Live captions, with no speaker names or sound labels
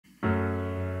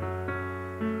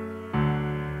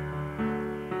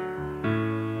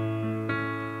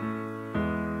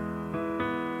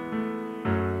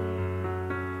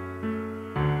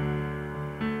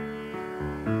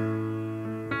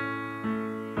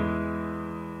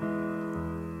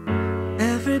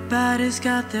Everybody's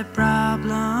got their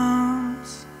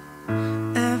problems.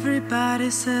 Everybody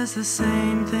says the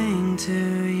same thing to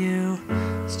you.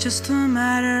 It's just a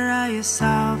matter how you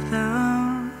solve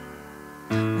them,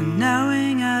 and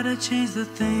knowing how to change the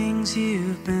things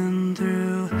you've been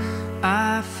through.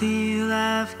 I feel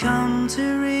I've come to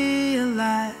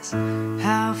realize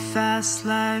how fast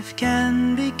life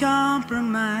can be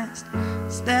compromised.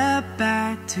 Step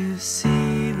back to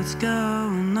see what's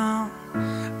going on.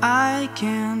 I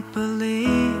can't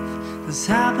believe this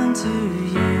happened to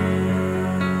you.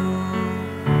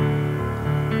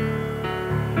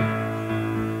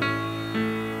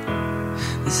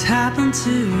 This happened to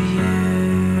you.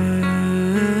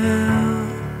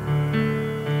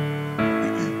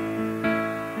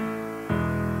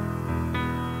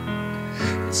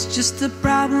 It's just a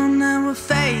problem that we're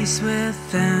faced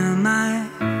with. Am I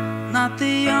not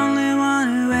the only one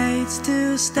who hates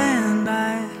to stand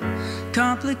by?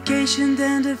 Complication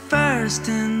ended first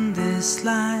in this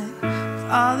line, with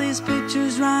all these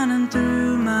pictures running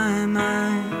through my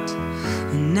mind,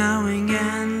 and knowing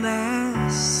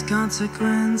endless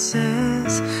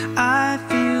consequences. I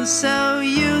feel so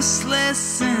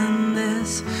useless in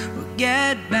this. We'll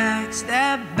get back,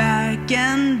 step back,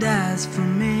 and as for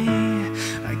me,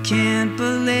 I can't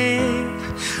believe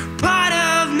part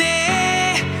of me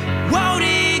won't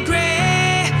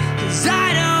agree, 'cause I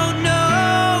don't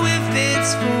know if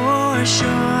it's for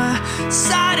sure.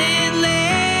 Suddenly,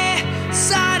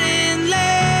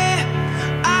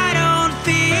 I don't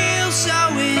feel so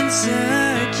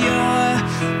insecure.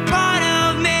 Part of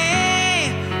me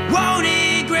won't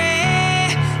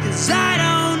agree, 'cause I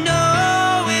don't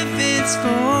know if it's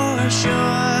for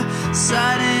sure.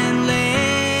 Suddenly,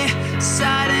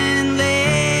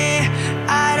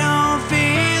 I don't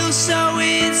feel so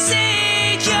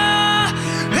insecure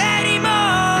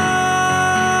anymore.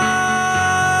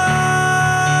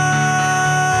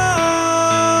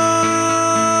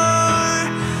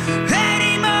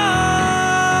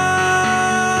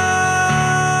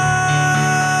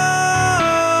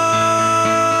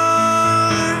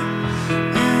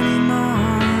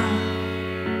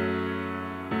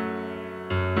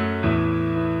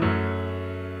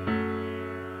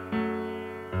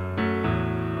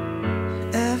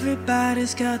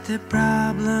 Everybody's got their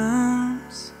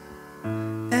problems.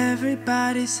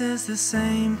 Everybody says the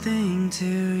same thing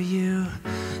to you.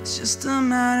 It's just a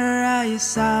matter how you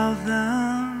solve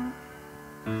them.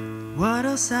 What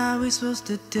else are we supposed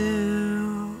to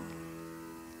do?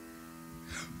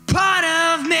 Part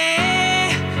of me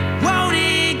won't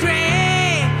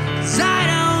agree, 'cause I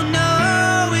don't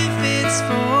know if it's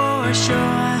for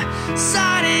sure.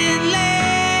 Suddenly,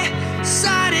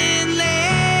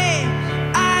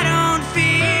 I don't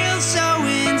feel so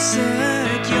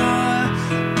insecure.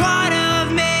 Part of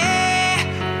me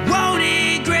won't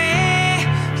agree,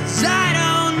 'cause I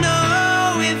don't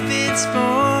know if it's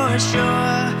for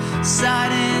sure.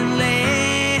 Suddenly,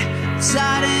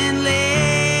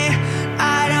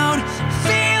 I don't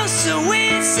feel so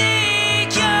insecure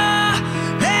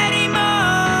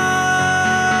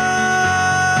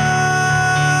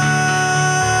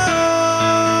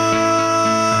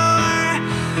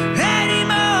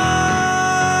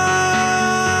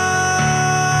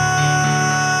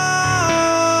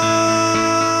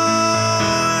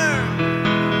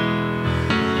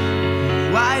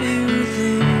Why do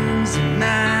things that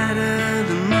matter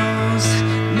the most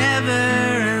never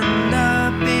end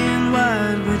up being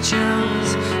what we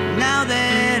chose? Now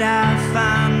that I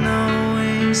find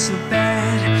knowing so bad,